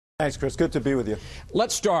Thanks, Chris. Good to be with you.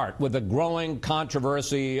 Let's start with the growing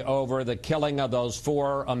controversy over the killing of those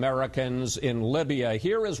 4 Americans in Libya.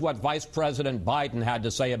 Here is what Vice President Biden had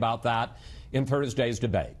to say about that in Thursday's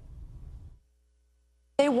debate.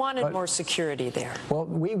 They wanted more security there. Well,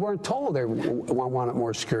 we weren't told they wanted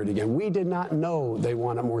more security again. We did not know they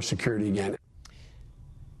wanted more security again.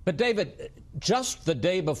 But, David, just the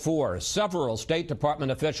day before, several State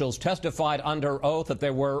Department officials testified under oath that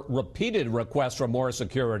there were repeated requests for more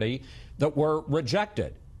security that were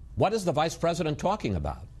rejected. What is the vice president talking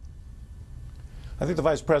about? I think the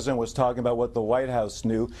vice president was talking about what the White House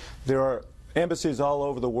knew. There are embassies all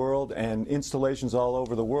over the world and installations all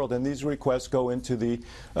over the world, and these requests go into the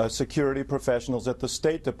security professionals at the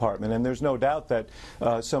State Department. And there's no doubt that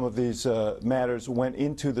some of these matters went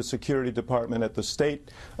into the Security Department at the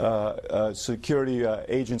State Security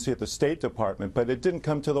Agency at the State Department, but it didn't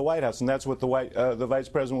come to the White House, and that's what the vice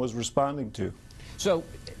president was responding to. So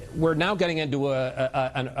we're now getting into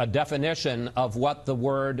a definition of what the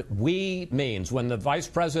word "we" means. When the vice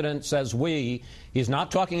president says "we," he's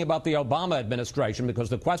not talking about the Obama administration, because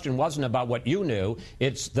the question wasn't about what you knew.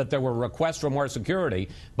 It's that there were requests for more security.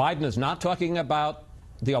 Biden is not talking about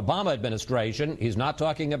the Obama administration. He's not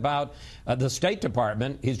talking about the State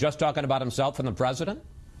Department. He's just talking about himself and the president.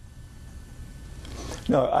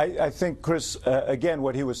 No, I think, Chris, again,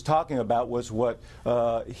 what he was talking about was what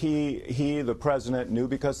he, the president, knew,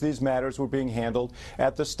 because these matters were being handled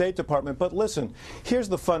at the State Department. But listen, here's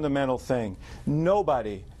the fundamental thing.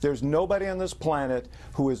 There's nobody on this planet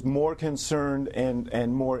who is more concerned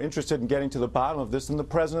and more interested in getting to the bottom of this than the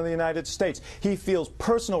President of the United States. He feels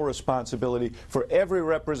personal responsibility for every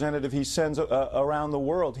representative he sends around the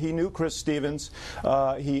world. He knew Chris Stevens.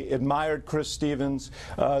 He admired Chris Stevens.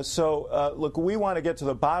 Look, we want to get to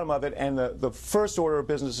the bottom of it, and the first order of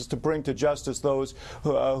business is to bring to justice those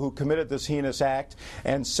who committed this heinous act,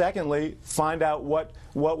 and secondly, find out what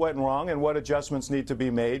went wrong and what adjustments need to be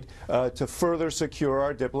made to further secure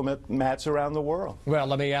our diplomats around the world. Well,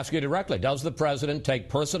 let me ask you directly. Does the president take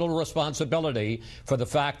personal responsibility for the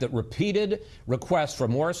fact that repeated requests for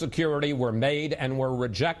more security were made and were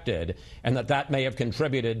rejected, and that may have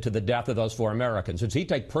contributed to the death of those 4 Americans? Does he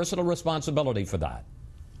take personal responsibility for that?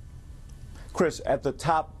 Chris, at the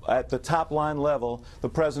top line level, the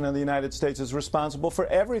President of the United States is responsible for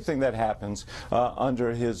everything that happens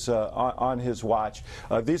under his on his watch.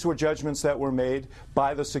 These were judgments that were made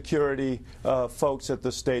by the security folks at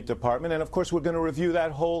the State Department, and of course we're going to review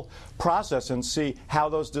that whole process and see how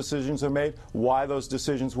those decisions are made, why those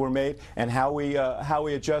decisions were made, and how we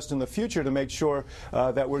adjust in the future to make sure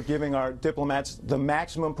that we're giving our diplomats the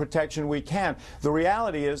maximum protection we can. The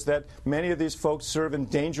reality is that many of these folks serve in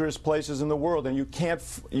dangerous places in the world, and you can't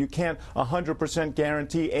 100%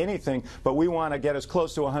 guarantee anything, but we want to get as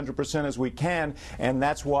close to 100% as we can, and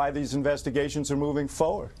that's why these investigations are moving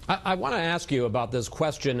forward. I want to ask you about this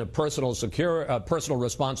question of personal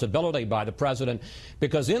responsibility by the president,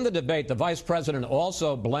 because in the debate, the vice president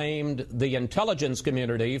also blamed the intelligence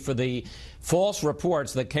community for the false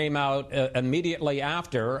reports that came out immediately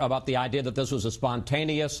after about the idea that this was a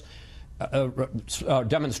spontaneous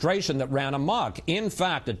demonstration that ran amok. In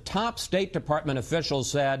fact, a top State Department official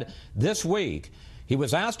said this week, he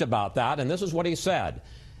was asked about that, and this is what he said: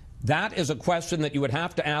 that is a question that you would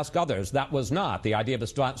have to ask others. That was not the idea of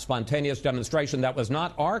a spontaneous demonstration. That was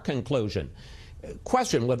not our conclusion.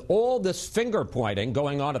 Question: with all this finger pointing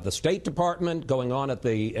going on at the State Department, going on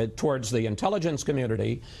at towards the intelligence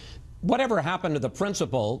community, whatever happened to the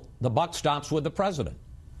principle, the buck stops with the president?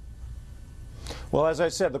 Well, as I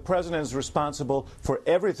said, the president is responsible for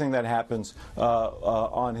everything that happens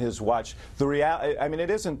on his watch. The reality, I mean, it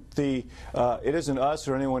isn't us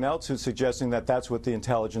or anyone else who's suggesting that that's what the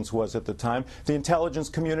intelligence was at the time. The intelligence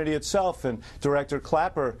community itself, and Director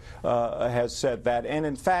Clapper has said that. And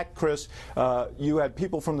in fact, Chris, you had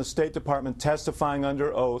people from the State Department testifying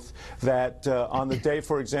under oath that on the day,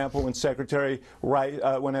 for example,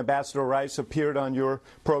 when Ambassador Rice appeared on your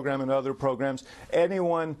program and other programs,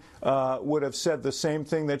 anyone would have said the same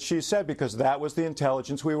thing that she said, because that was the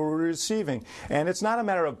intelligence we were receiving. And it's not a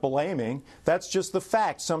matter of blaming. That's just the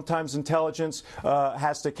fact. Sometimes intelligence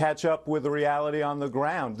has to catch up with the reality on the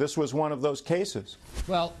ground. This was one of those cases.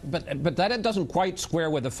 Well, but that doesn't quite square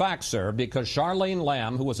with the facts, sir, because Charlene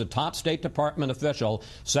Lamb, who was a top State Department official,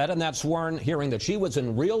 said in that sworn hearing that she was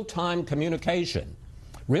in real-time communication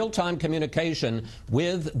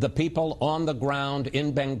with the people on the ground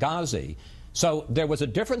in Benghazi. So there was a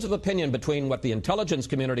difference of opinion between what the intelligence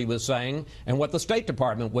community was saying and what the State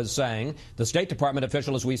Department was saying. The State Department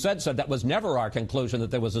official, as we said that was never our conclusion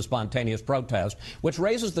that there was a spontaneous protest, which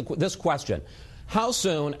raises this question: how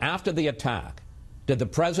soon after the attack did the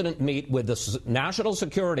president meet with the National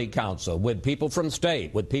Security Council, with people from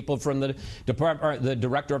state, with people from the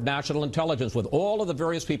Director of National Intelligence, with all of the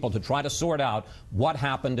various people to try to sort out what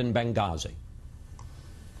happened in Benghazi?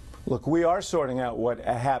 Look, we are sorting out what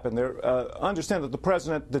happened there. Understand that the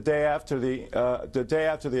president, the day after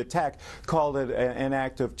the attack, called it an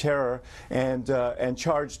act of terror and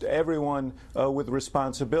charged everyone with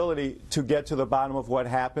responsibility to get to the bottom of what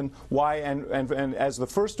happened. Why? And as the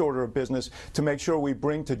first order of business, to make sure we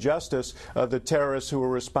bring to justice the terrorists who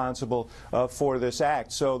were responsible for this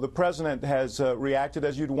act. So the president has reacted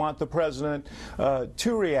as you'd want the president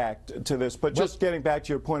to react to this. But just getting back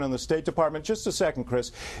to your point on the State Department, just a second,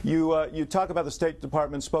 Chris. You talk about the State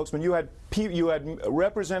Department spokesman. You had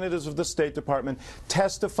representatives of the State Department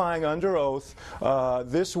testifying under oath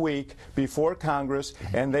this week before Congress,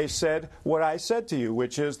 and they said what I said to you,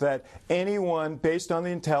 which is that anyone, based on the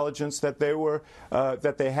intelligence that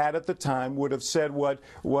they had at the time, would have said what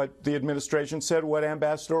the administration said, what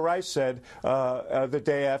Ambassador Rice said the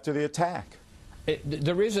day after the attack.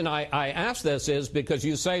 The reason I ask this is because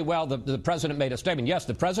you say, well, the president made a statement. Yes,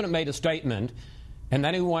 the president made a statement. And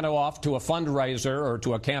then he went off to a fundraiser or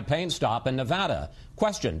to a campaign stop in Nevada.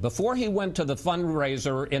 Question, before he went to the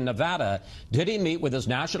fundraiser in Nevada, did he meet with his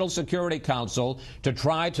National Security Council to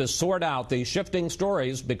try to sort out these shifting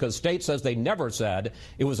stories? Because state says they never said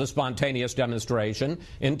it was a spontaneous demonstration.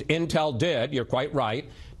 Intel did, you're quite right.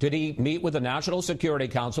 Did he meet with the National Security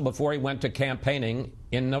Council before he went to campaigning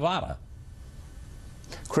in Nevada?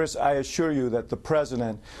 Chris, I assure you that the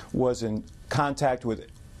president was in contact with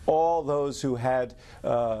all those who had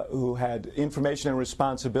information and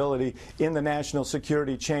responsibility in the national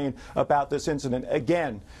security chain about this incident.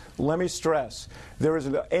 Again, let me stress, there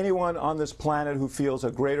isn't anyone on this planet who feels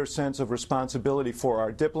a greater sense of responsibility for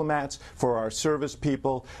our diplomats, for our service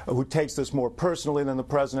people, who takes this more personally than the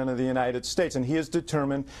President of the United States. And he is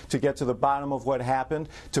determined to get to the bottom of what happened,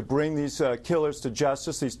 to bring these killers to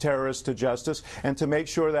justice, these terrorists to justice, and to make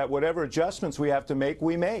sure that whatever adjustments we have to make,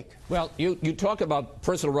 we make. Well, you talk about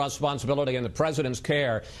personal responsibility and the President's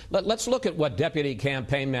care. Let's look at what Deputy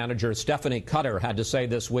Campaign Manager Stephanie Cutter had to say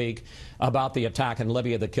this week about the attack in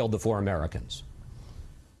Libya that killed the 4 Americans.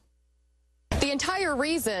 The entire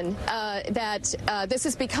reason that this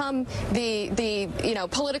has become the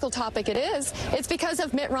political topic it's because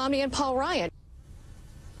of Mitt Romney and Paul Ryan.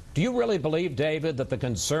 Do you really believe, David, that the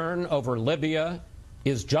concern over Libya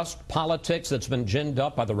is just politics that's been ginned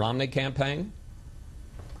up by the Romney campaign?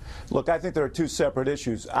 Look, I think there are 2 separate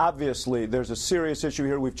issues. Obviously, there's a serious issue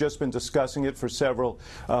here. We've just been discussing it for several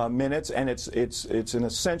minutes, and it's an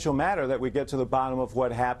essential matter that we get to the bottom of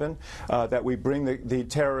what happened, that we bring the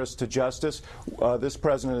terrorists to justice. This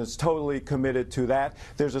president is totally committed to that.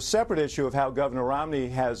 There's a separate issue of how Governor Romney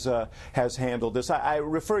has handled this. I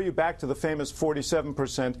refer you back to the famous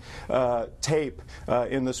 47% tape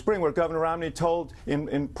in the spring, where Governor Romney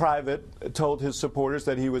in private told his supporters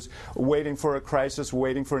that he was waiting for a crisis,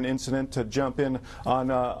 waiting for an incident to jump in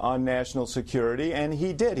on national security, and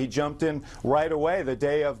he did. He jumped in right away the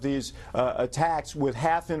day of these attacks with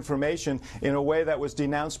half information in a way that was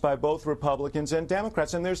denounced by both Republicans and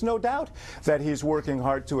Democrats. And there's no doubt that he's working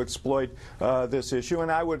hard to exploit this issue.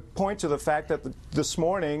 And I would point to the fact that this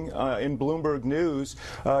morning in Bloomberg News,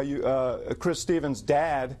 Chris Stevens'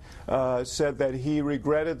 dad said that he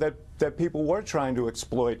regretted that people were trying to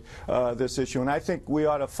exploit this issue. And I think we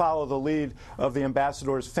ought to follow the lead of the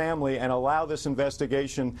ambassador's family and allow this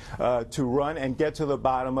investigation to run and get to the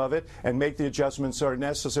bottom of it and make the adjustments that are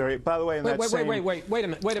necessary. By the way, in that same interview,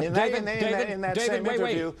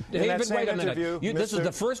 this is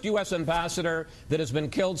the first U.S. ambassador that has been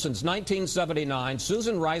killed since 1979.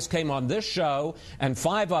 Susan Rice came on this show and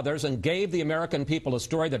 5 others and gave the American people a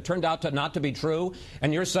story that turned out not to be true.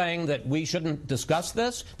 And you're saying that we shouldn't discuss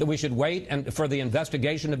this, that we should wait for the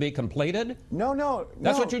investigation to be completed? No.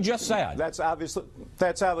 That's what you just said. That's obviously,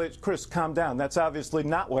 Chris, calm down. That's obviously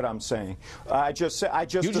not what I'm saying. I just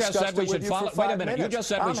discussed it with you for 5 minutes. Wait a minute. You just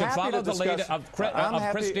said we should follow the lead of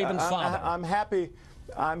Chris Stevens' father.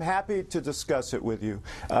 I'm happy to discuss it with you,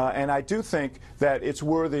 and I do think that it's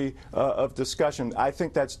worthy of discussion. I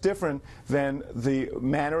think that's different than the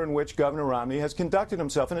manner in which Governor Romney has conducted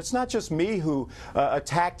himself. And it's not just me who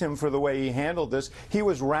attacked him for the way he handled this. He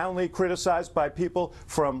was roundly criticized by people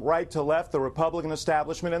from right to left, the Republican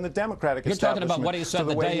establishment and the Democratic establishment. You're talking about what he said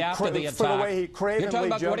the day after the attack. For the way he cravenly You're talking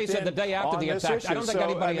about what he said the day after the attack. I don't think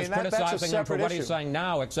anybody is criticizing him for what he's saying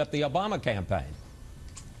now except the Obama campaign.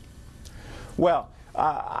 Well,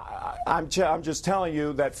 I'm just telling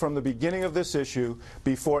you that from the beginning of this issue,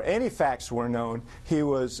 before any facts were known, he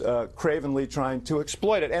was cravenly trying to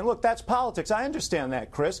exploit it. And look, that's politics. I understand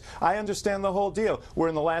that, Chris. I understand the whole deal. We're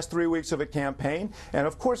in the last 3 weeks of a campaign, and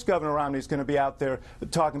of course Governor Romney is going to be out there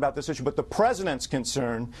talking about this issue. But the president's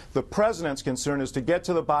concern is to get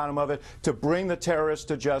to the bottom of it, to bring the terrorists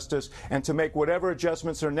to justice, and to make whatever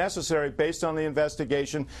adjustments are necessary based on the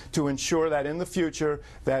investigation to ensure that in the future,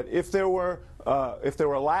 that if there were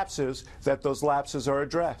lapses, that those lapses are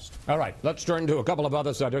addressed. All right, let's turn to a couple of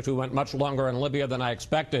other subjects. We went much longer in Libya than I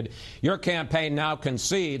expected. Your campaign now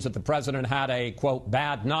concedes that the president had a, quote,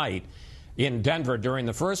 bad night in Denver during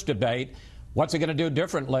the first debate. What's he going to do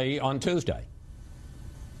differently on Tuesday?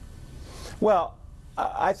 Well,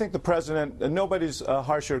 I think the president, nobody's a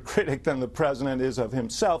harsher critic than the president is of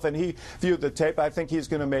himself, and he viewed the tape. I think he's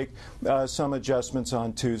going to make some adjustments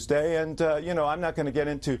on Tuesday, and, you know, I'm not going to get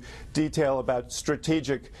into detail about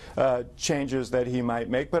strategic changes that he might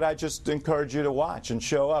make, but I just encourage you to watch and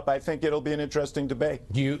show up. I think it'll be an interesting debate.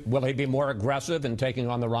 Will he be more aggressive in taking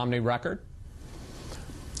on the Romney record?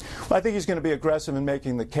 I think he's going to be aggressive in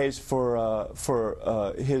making the case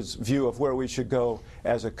for his view of where we should go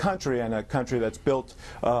as a country, and a country that's built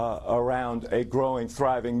around a growing,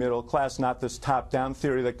 thriving middle class, not this top-down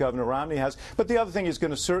theory that Governor Romney has. But the other thing he's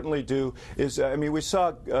going to certainly do is, I mean, we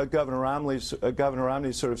saw Governor Romney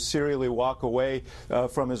sort of serially walk away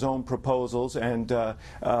from his own proposals, and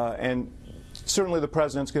certainly the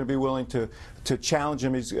president's going to be willing to challenge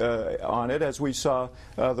him on it, as we saw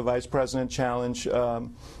the vice president challenge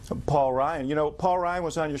Paul Ryan. You know, Paul Ryan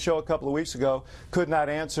was on your show a couple of weeks ago, could not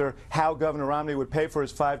answer how Governor Romney would pay for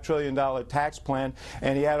his $5 trillion tax plan,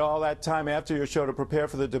 and he had all that time after your show to prepare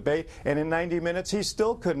for the debate, and in 90 minutes he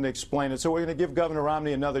still couldn't explain it. So we're going to give Governor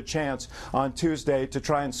Romney another chance on Tuesday to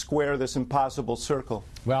try and square this impossible circle.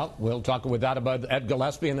 Well, we'll talk with that about Ed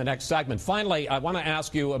Gillespie in the next segment. Finally, I want to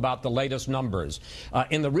ask you about the latest numbers.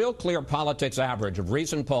 In the Real Clear Politics average of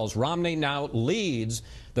recent polls, Romney now leads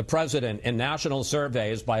the president in national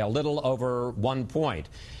surveys by a little over 1 point.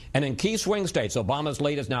 And in key swing states, Obama's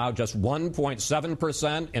lead is now just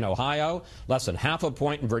 1.7% in Ohio, less than half a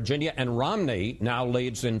point in Virginia, and Romney now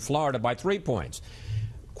leads in Florida by 3 points.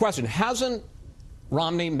 Question, hasn't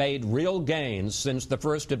Romney made real gains since the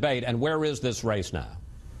first debate, and where is this race now?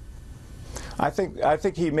 I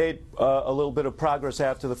think he made a little bit of progress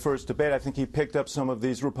after the first debate. I think he picked up some of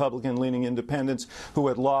these Republican-leaning independents who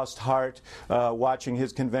had lost heart watching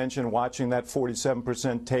his convention, watching that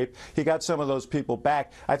 47% tape. He got some of those people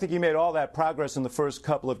back. I think he made all that progress in the first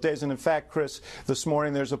couple of days. And in fact, Chris, this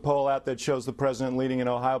morning there's a poll out that shows the president leading in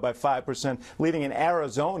Ohio by 5%, leading in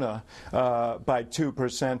Arizona by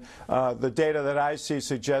 2%. The data that I see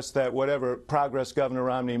suggests that whatever progress Governor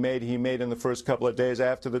Romney made, he made in the first couple of days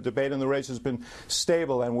after the debate, and the race has been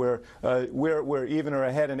stable, and we're even or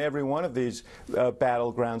ahead in every one of these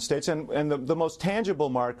battleground states. And the most tangible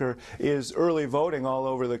marker is early voting all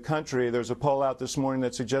over the country. There's a poll out this morning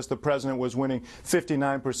that suggests the president was winning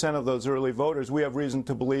 59% of those early voters. We have reason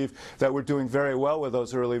to believe that we're doing very well with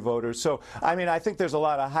those early voters. So, I mean, I think there's a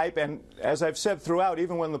lot of hype, and as I've said throughout,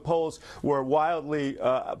 even when the polls were wildly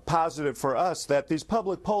positive for us, that these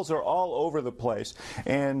public polls are all over the place.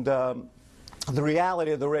 And the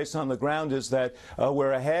reality of the race on the ground is that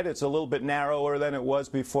we're ahead. It's a little bit narrower than it was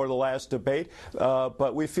before the last debate,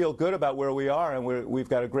 but we feel good about where we are, and we've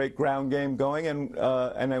got a great ground game going, and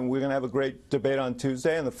then we're going to have a great debate on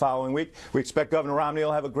Tuesday and the following week. We expect Governor Romney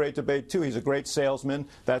will have a great debate, too. He's a great salesman.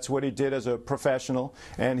 That's what he did as a professional,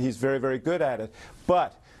 and he's very, very good at it.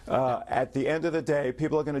 But at the end of the day,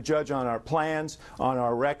 people are going to judge on our plans, on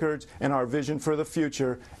our records, and our vision for the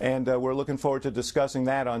future, and we're looking forward to discussing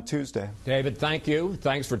that on Tuesday. David, thank you.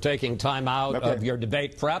 Thanks for taking time out of your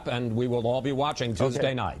debate prep, and we will all be watching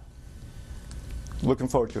Tuesday night. Looking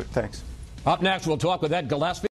forward to it. Thanks. Up next, we'll talk with Ed Gillespie.